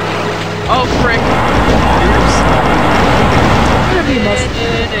Sonic. Oh frick! I'm gonna be most.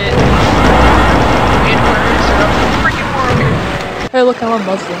 Freaking world. Hey, look, I'm a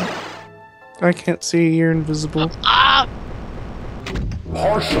Muslim. I can't see. You're invisible. Ah!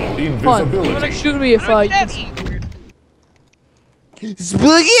 Partial Fun. You invisibility. wanna shoot me if I...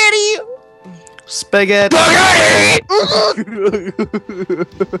 Spaghetti! Spaghetti!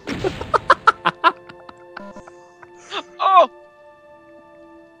 Oh!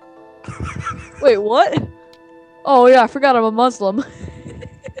 Wait, what? Oh yeah, I forgot I'm a Muslim.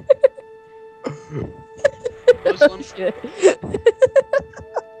 Muslim. Shit.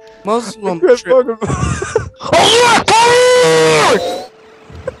 Muslim Chris trip. fucking-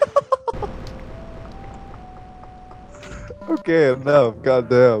 Okay, enough.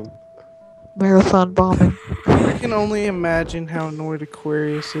 Goddamn. Marathon bombing. I can only imagine how annoyed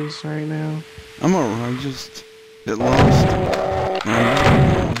Aquarius is right now. I'm alright, just get lost.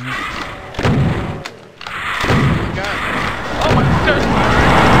 Oh my god. I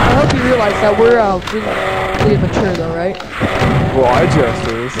hope you realize that we're really immature though, right? Well, I just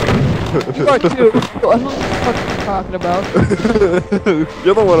is. You are too. I don't know what the fuck you're talking about.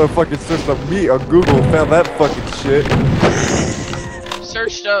 You're the one who fucking searched up me on Google and found that fucking shit. You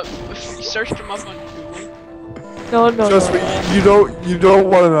searched him up on Google. No. Trust me, you don't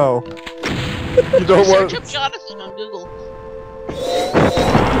want to know. You don't want. Search up Jonathan on Google.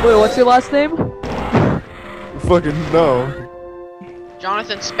 Wait, what's your last name? Fucking no.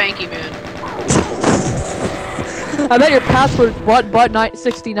 Jonathan Spanky Man. I bet your password's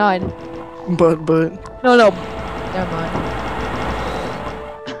butt69. But. No. Never mind.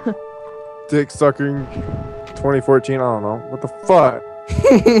 Dick sucking 2014. I don't know. What the fuck?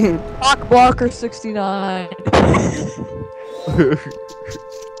 Blocker 69.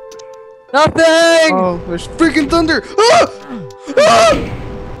 Nothing! Oh, there's freaking thunder! Ah! Ah!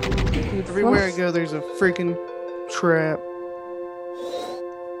 Dude, Everywhere I fuck. go, there's a freaking trap.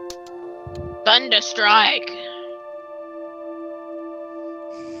 Thunderstrike.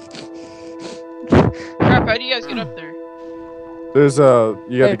 Crap, how do you guys get up there? There's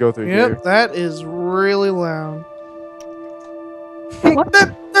you got to go through here. Yep, that is really loud. What?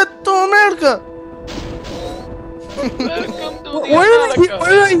 That's to America! Welcome to the Where did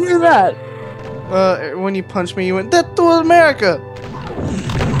I hear that? When you punched me, you went, "Death to America!"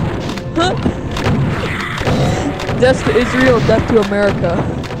 Death to Israel, death to America.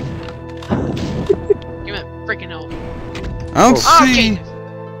 Give me freaking help. I don't Oh, see. Jesus.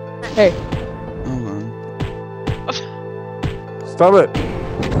 Hey, Hold on. Stop it.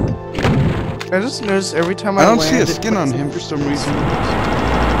 I just noticed every time I I don't land, see a it skin on puts him for some reason.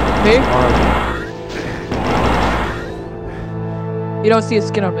 me? You don't see a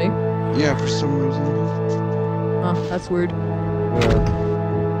skin on me. Yeah, for some reason. Oh, that's weird.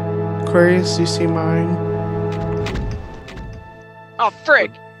 Yeah, Aquarius, you see mine? Oh,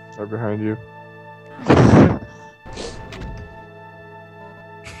 frick. right behind you.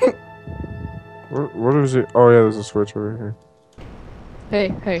 What is it? Oh yeah, there's a switch over here. Hey,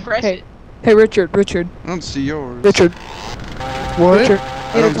 Press hey. it. Hey, Richard. I don't see yours. Richard, What? Richard.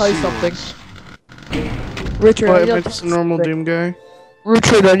 I I need to don't tell you see something. yours. Richard, I What, need am I to just a tell you normal something. Doom guy?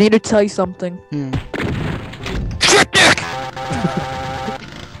 Richard, I need to tell you something. Yeah.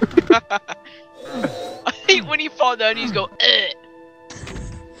 I hate when you fall down, you just go, eh.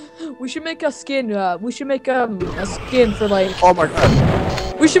 We should make a skin. We should make a skin for like. Oh my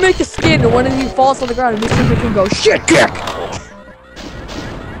god. We should make a skin when he falls on the ground and Mr. Dick can go shit kick.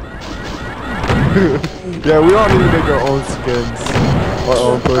 Yeah, we all need to make our own skins. Our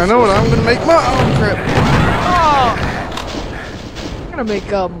own I know what I'm gonna make my own crap. Oh! I'm gonna make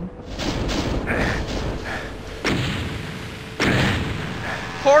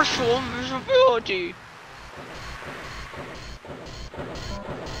Partial invisibility.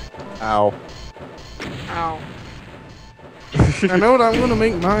 Ow. Ow. I know what I'm gonna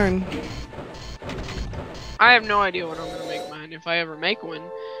make mine. I have no idea what I'm gonna make mine if I ever make one.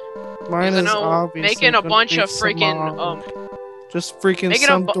 Mine I is know obviously making a gonna bunch be of some, freaking just freaking making a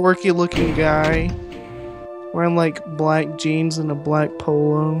some bu- dorky looking guy wearing like black jeans and a black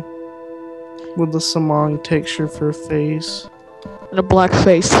polo with the Samong texture for a face. and a black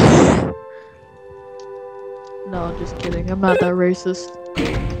face. No, just kidding. I'm not that racist.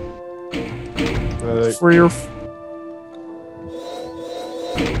 For your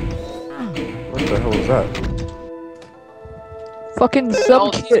What the hell is that? Fucking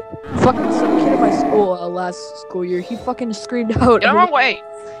some kid in my school last school year. He fucking screamed out. Get out of my way!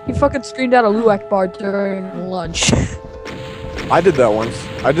 He fucking screamed out Allahu Akbar during lunch. I did that once.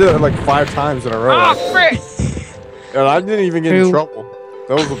 I did it like 5 times in a row. Oh, frick! And I didn't even get in Who? trouble.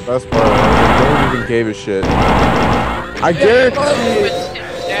 That was the best part. No one even gave a shit. I guarantee.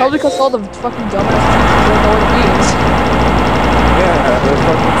 Probably because all the fucking dumbass know what it means. Yeah, that's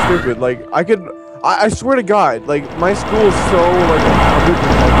fucking stupid. Like, I swear to God, like, my school is so, like,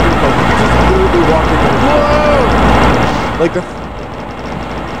 unprotected, like, you just literally walk in there. Whoa! Like,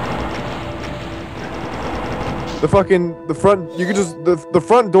 the front, you could just, the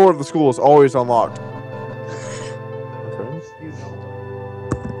front door of the school is always unlocked.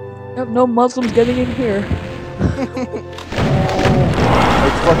 Yep, no Muslims getting in here. Like,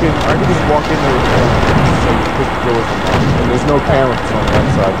 fucking, I could just walk in there and the doors unlocked, and there's no cameras on that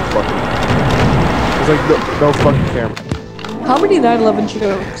side. There's like no fucking camera. How many 9/11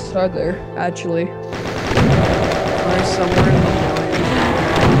 jokes are there, actually? There's somewhere in the millions.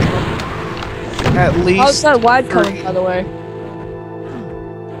 At least. How's that wide 3. coming, by the way?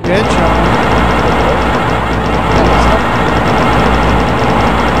 Good job.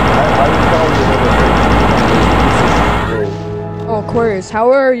 Oh, Aquarius,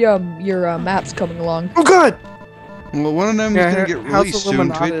 how are your maps coming along? Oh God! Well, one of them is gonna get House released soon,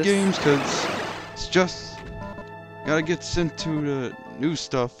 Twit Illuminatus. Games, cause it's just gotta get sent to the new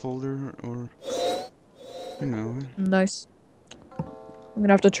stuff folder, or you know. Nice. I'm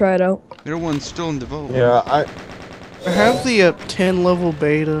gonna have to try it out. The other one's still in development. Yeah, I have the 10 level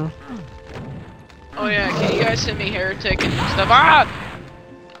beta. Oh yeah, can you guys send me Heretic and stuff? Ah!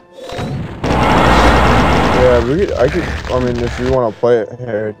 yeah, I mean, if you want to play it,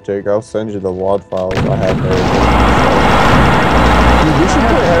 Heretic, I'll send you the WAD files. I have Heretic. Dude, we should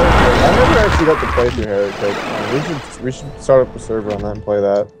play Heretic. I never actually got to play through Heretic. We should start up a server on that and play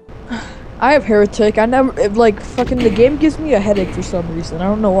that. I have Heretic. I never, fucking the game gives me a headache for some reason. I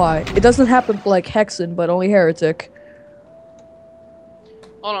don't know why. It doesn't happen for, like, Hexen, but only Heretic.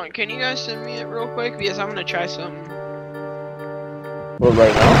 Hold on, can you guys send me it real quick? Because I'm gonna try something. What,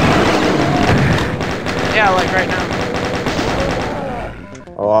 right now? Yeah, like right now.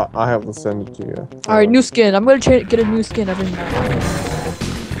 Oh, I have to send it to you. Alright, new skin. I'm gonna get a new skin every month.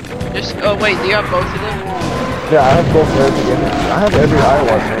 Just, oh wait, do you have both of them? Yeah, I have both Heretic and I have every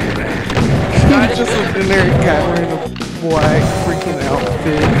iWatch member. Just a generic guy wearing a black freaking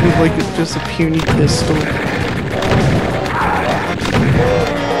outfit with like just a puny pistol.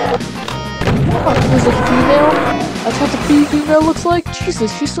 Oh, there's a female? That's what the female looks like?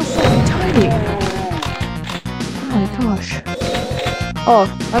 Jesus, she's so fucking tiny. Oh my gosh. Oh,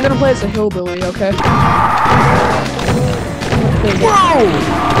 I'm gonna play as a hillbilly, okay? Whoa!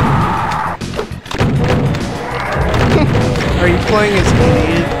 Are you playing as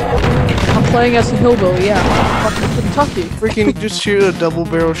idiot? I'm playing as a hillbilly, yeah. I'm fucking Kentucky. Freaking just shoot a double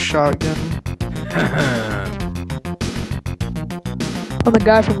barrel shotgun. I'm the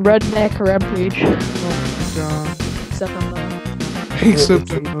guy from Redneck Rampage. Oh my god. Except I'm not.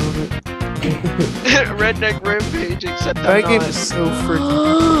 Except I'm not it. Redneck Rampage, except I'm That game not. is so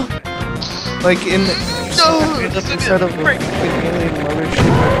freaking like in the episode of a freaking alien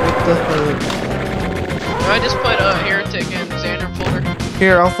mothership. What the heck? I just put Heretic and Xander folder.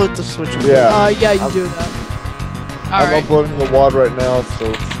 Here, I'll flip the switch. Yeah. Yeah, you do that. I'm Alright. uploading the WAD right now,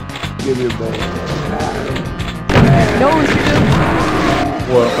 so give you a minute. You know what we should do?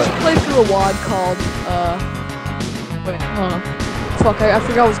 What? We should play through a WAD called, wait, hold on. Fuck, I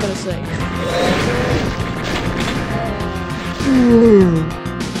forgot what I was gonna say.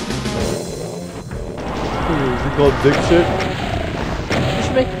 Is it called dick shit? We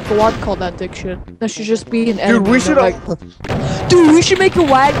should make a WAD called that dick shit. That should just be an enemy. Dude, we should Dude, we should make a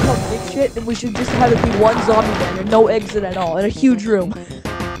WAD called dick shit, and we should just have it be one zombie man and no exit at all, in a huge room.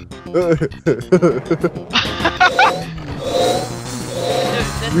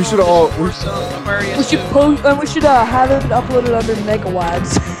 We should all- We should post, and we should have it uploaded under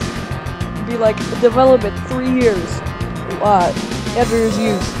Megawads. Be like, development 3 years. Editors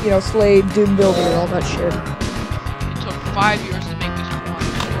use, you know, Slade, Doom Builder, and all that shit. It took 5 years to make this one.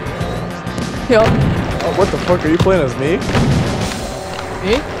 Yep. Oh, what the fuck? Are you playing as me?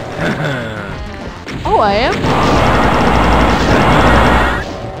 Me? Oh, I am?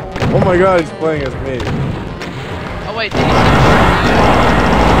 Oh my god, he's playing as me. Oh wait, did he send me?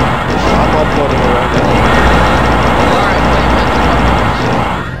 I'm uploading it right Alright, wait,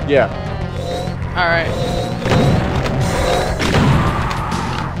 now. Yeah. Alright.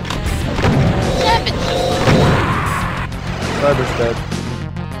 Cyber's dead.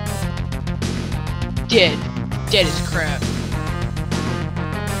 Dead. Dead as crap.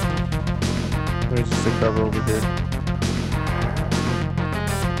 Let me just take cover over here.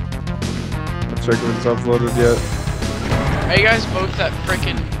 Let's check if it's uploaded yet. Are you guys both that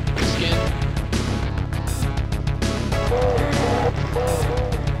frickin' skin?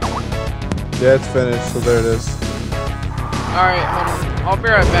 Yeah, it's finished, so there it is. Alright, hold on. I'll be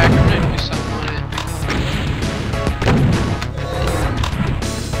right back. I'm gonna do something on it.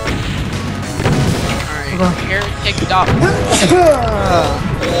 Heretic dot.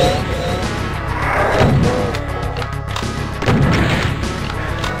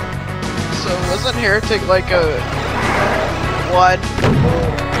 So wasn't heretic like a what?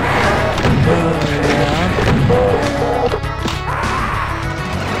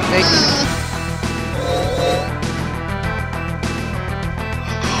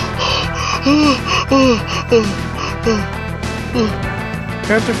 I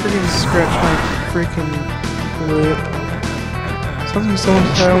have to freaking scratch my freaking lip. Something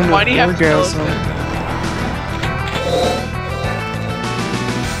someone's having Why do you an have to go orgasm.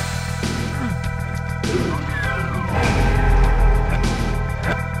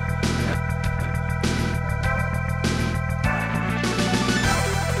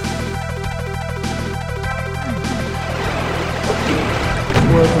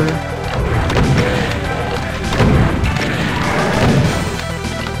 Whatever.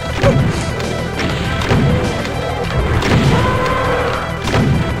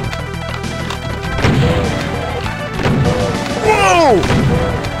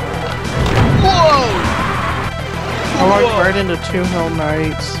 I walked right into 2 Hell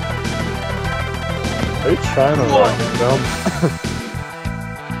Knights. Are you trying to rock them?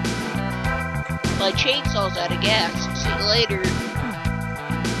 My chainsaw's out of gas. See you later.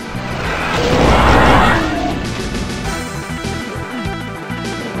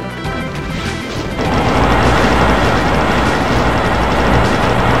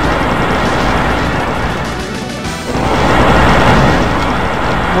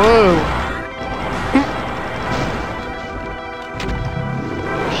 Whoa!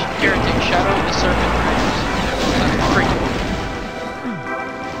 Heretic Shadow of the Serpent. Freaking.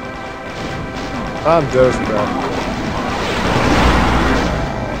 I'm just crap.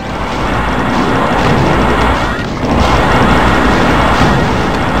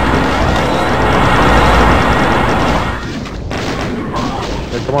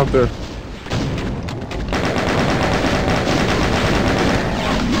 Hey, come on through.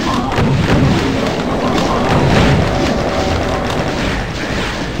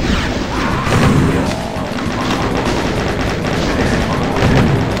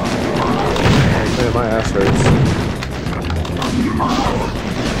 Man, my ass hurts.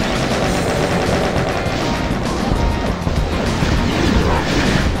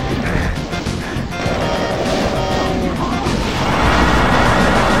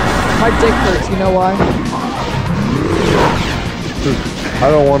 My dick hurts, you know why? I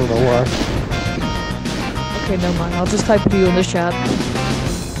don't want to know why. Okay, never mind. I'll just type it to you in the chat.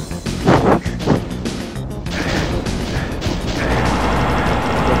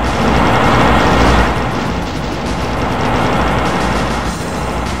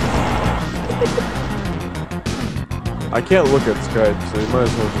 I can't look at Skype, so you might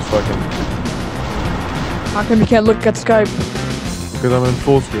as well just fucking... How come you can't look at Skype? Because I'm in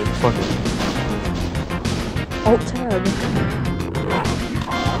full screen, fuck it. Alt-tab.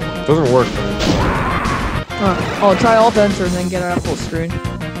 Doesn't work for me. Oh, try Alt-Enter and then get it at full screen.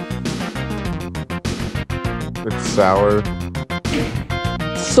 It's sour.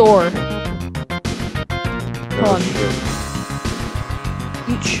 Sore. No Fun. shit.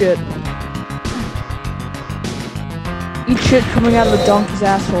 Eat shit. Eat shit coming out of a donkey's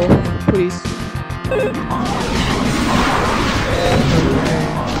asshole, please.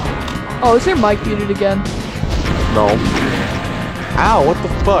 Oh, is your mic muted again? No. Ow, what the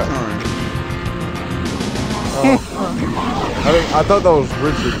fuck? I thought that was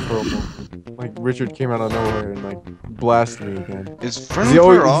Richard for a moment. Like, Richard came out of nowhere and, like, blasted me again. Is He's friendly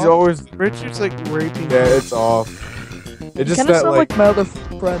always, off? he's always... Richard's like raping. Yeah, it's off. It just Kinda that, sound like my other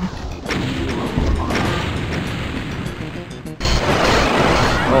friend.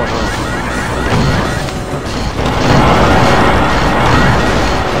 Oh, no.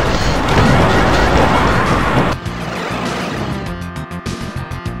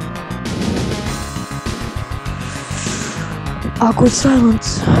 Awkward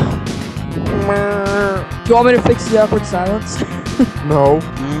silence. Do you want me to fix the awkward silence? No.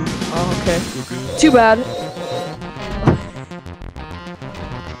 Oh, okay. Too bad.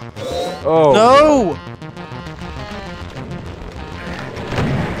 Oh. No!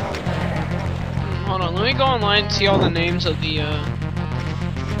 Hold on, let me go online and see all the names of the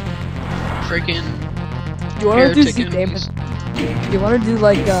freaking Do you want to do heretic Z Damon? enemies. Do you want to do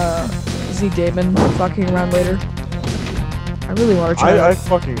like Z Damon fucking around later? I really want to try I that.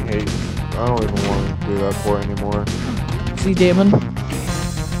 fucking hate... I don't even want to do that for anymore. Z Damon.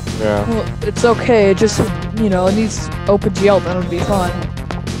 Yeah. Well, it's okay. It just, you know, it needs OpenGL, then it'll be fine.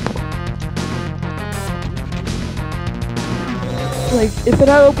 like, if it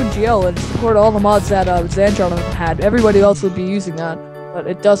had OpenGL and supported all the mods that Zandronum had, everybody else would be using that, but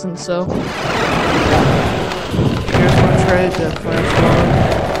it doesn't, so. You guys want to try the Flash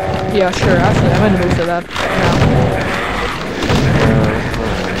mod? Yeah, sure, actually, I'm in the mood for that now.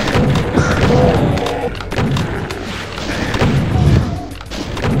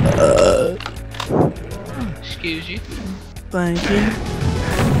 Excuse you. Thank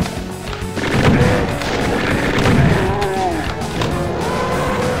you.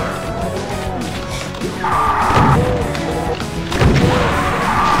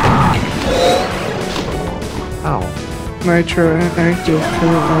 Ow. Nitro active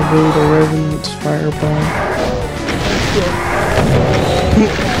current build a Revenant's Fireball.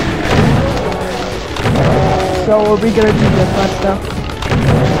 So, are we gonna do this stuff?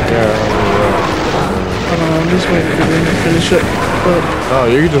 Yeah. I'm just waiting for them to finish it. But Oh,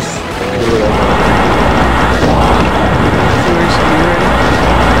 you can just do whatever. Felix, are you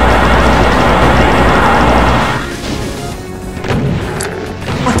ready?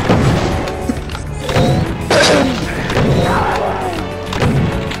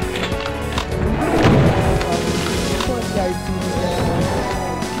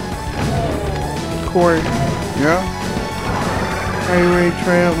 Corey, Yeah? are you ready to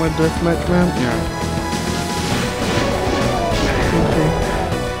try out my deathmatch map? Yeah. Okay.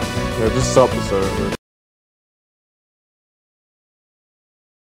 Yeah, just stop the server.